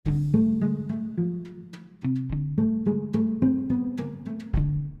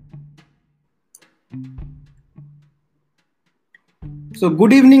So,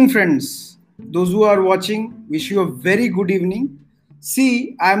 good evening, friends. Those who are watching, wish you a very good evening.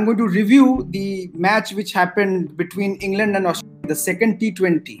 See, I am going to review the match which happened between England and Australia, the second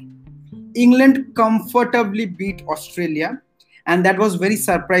T20. England comfortably beat Australia, and that was very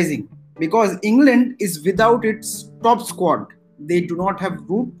surprising because England is without its top squad. They do not have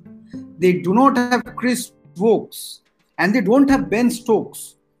Root, they do not have Chris Woakes, and they don't have Ben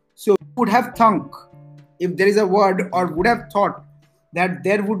Stokes. So, you would have thunk, if there is a word, or would have thought that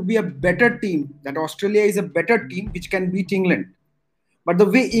there would be a better team, that Australia is a better team which can beat England. But the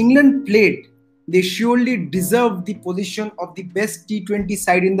way England played, they surely deserve the position of the best T20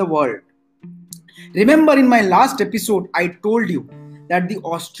 side in the world. Remember, in my last episode, I told you that the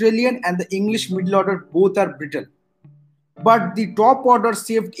Australian and the English middle order both are brittle. But the top order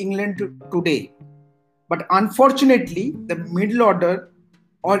saved England today. But unfortunately, the middle order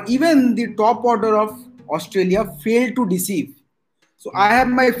or even the top order of Australia failed to deceive. So I have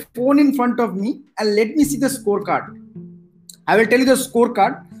my phone in front of me and let me see the scorecard. I will tell you the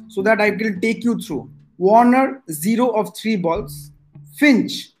scorecard so that I will take you through. Warner, 0 of 3 balls.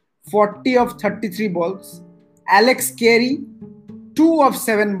 Finch, 40 of 33 balls. Alex Carey, 2 of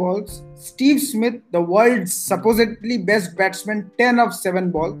 7 balls. Steve Smith, the world's supposedly best batsman, 10 of 7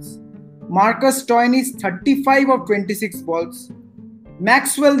 balls. Marcus Stoinis, 35 of 26 balls.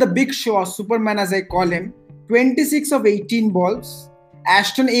 Maxwell, the Big Show, Superman as I call him, 26 of 18 balls.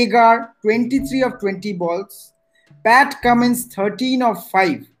 Ashton Agar, 23 of 20 balls. Pat Cummins, 13 of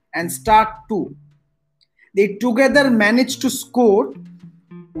 5. And Stark, 2. They together managed to score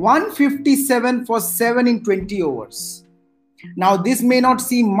 157 for 7 in 20 overs. Now, this may not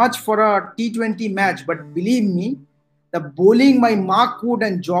seem much for a T20 match, but believe me, the bowling by Mark Wood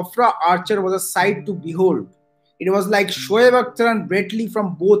and Jofra Archer was a sight to behold. It was like Shoaib Akhtar and Brett Lee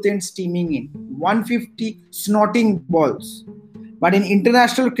from both ends steaming in. 150 snorting balls. But in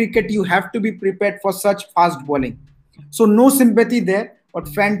international cricket, you have to be prepared for such fast bowling. So no sympathy there, but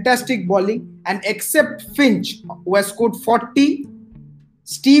fantastic bowling. And except Finch, who has scored 40,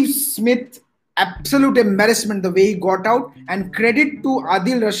 Steve Smith, absolute embarrassment the way he got out. And credit to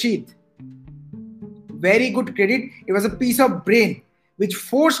Adil Rashid. Very good credit. It was a piece of brain which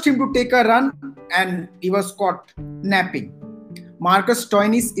forced him to take a run and he was caught napping. Marcus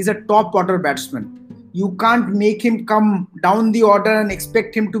Stoinis is a top order batsman. You can't make him come down the order and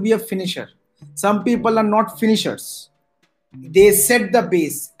expect him to be a finisher. Some people are not finishers. They set the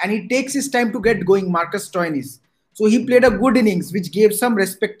base and it takes his time to get going, Marcus Stoinis. So he played a good innings which gave some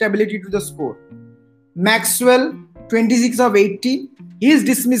respectability to the score. Maxwell, 26 of 18. His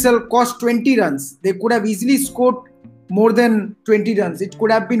dismissal cost 20 runs. They could have easily scored more than 20 runs. It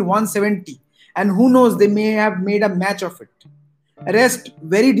could have been 170. And who knows, they may have made a match of it. Rest,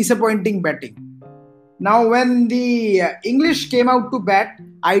 very disappointing batting. Now, when the English came out to bat,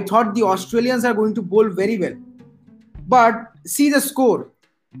 I thought the Australians are going to bowl very well. But see the score.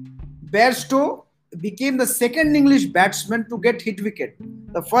 Bairstow became the second English batsman to get hit wicket.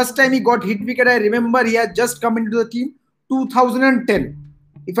 The first time he got hit wicket, I remember he had just come into the team 2010,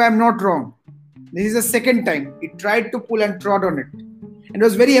 if I am not wrong. This is the second time he tried to pull and trod on it. And it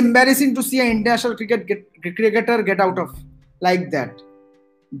was very embarrassing to see an international cricketer get out of like that.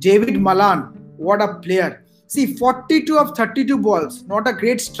 David Malan, what a player. See, 42 of 32 balls, not a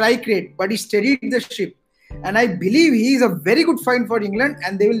great strike rate, but he steadied the ship. And I believe he is a very good find for England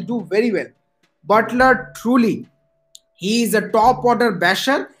and they will do very well. Butler, truly, he is a top order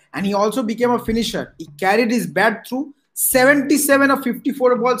basher and he also became a finisher. He carried his bat through 77 of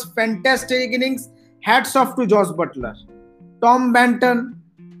 54 balls, fantastic innings. Hats off to Josh Butler. Tom Banton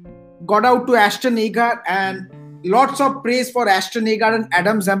got out to Ashton Agar and lots of praise for Ashton Agar and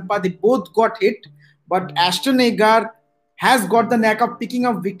Adam Zampa. They both got hit, but Ashton Agar has got the knack of picking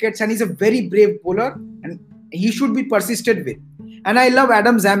up wickets and he's a very brave bowler and he should be persisted with. And I love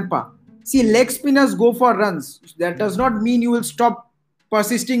Adam Zampa. See, leg spinners go for runs. That does not mean you will stop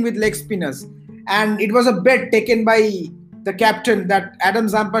persisting with leg spinners. And it was a bet taken by the captain that Adam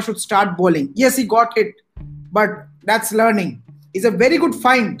Zampa should start bowling. Yes, he got hit, but that's learning. He's a very good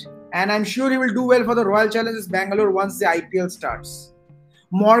find. And I'm sure he will do well for the Royal Challengers Bangalore once the IPL starts.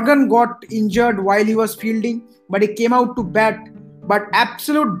 Morgan got injured while he was fielding, but he came out to bat, but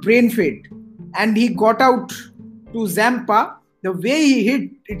absolute brain fade. And he got out to Zampa. The way he hit,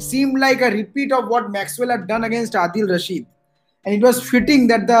 it seemed like a repeat of what Maxwell had done against Adil Rashid. And it was fitting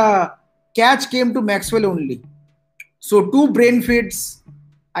that the catch came to Maxwell only. So 2 brain fades.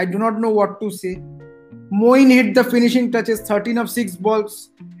 I do not know what to say. Moeen hit the finishing touches, 13 of 6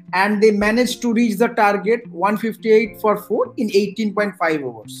 balls. And they managed to reach the target, 158 for 4 in 18.5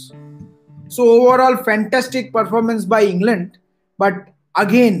 overs. So overall, fantastic performance by England. But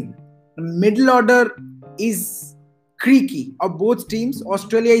Again, the middle order is creaky of both teams.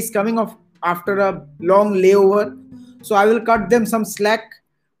 Australia is coming off after a long layover, so I will cut them some slack.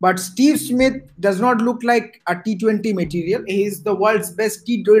 But Steve Smith does not look like a T20 material. He is the world's best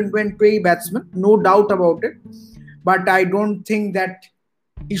T20 batsman, no doubt about it. But I don't think that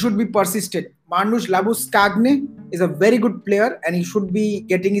he should be persistent. Marnus Labuschagne is a very good player and he should be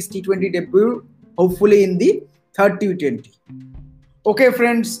getting his T20 debut hopefully in the third T20. Okay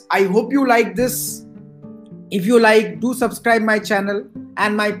friends, I hope you like this. If you like, do subscribe my channel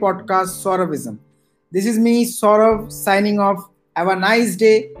and my podcast Sauravism. This is me, Saurav, signing off. Have a nice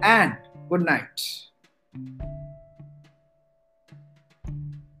day and good night.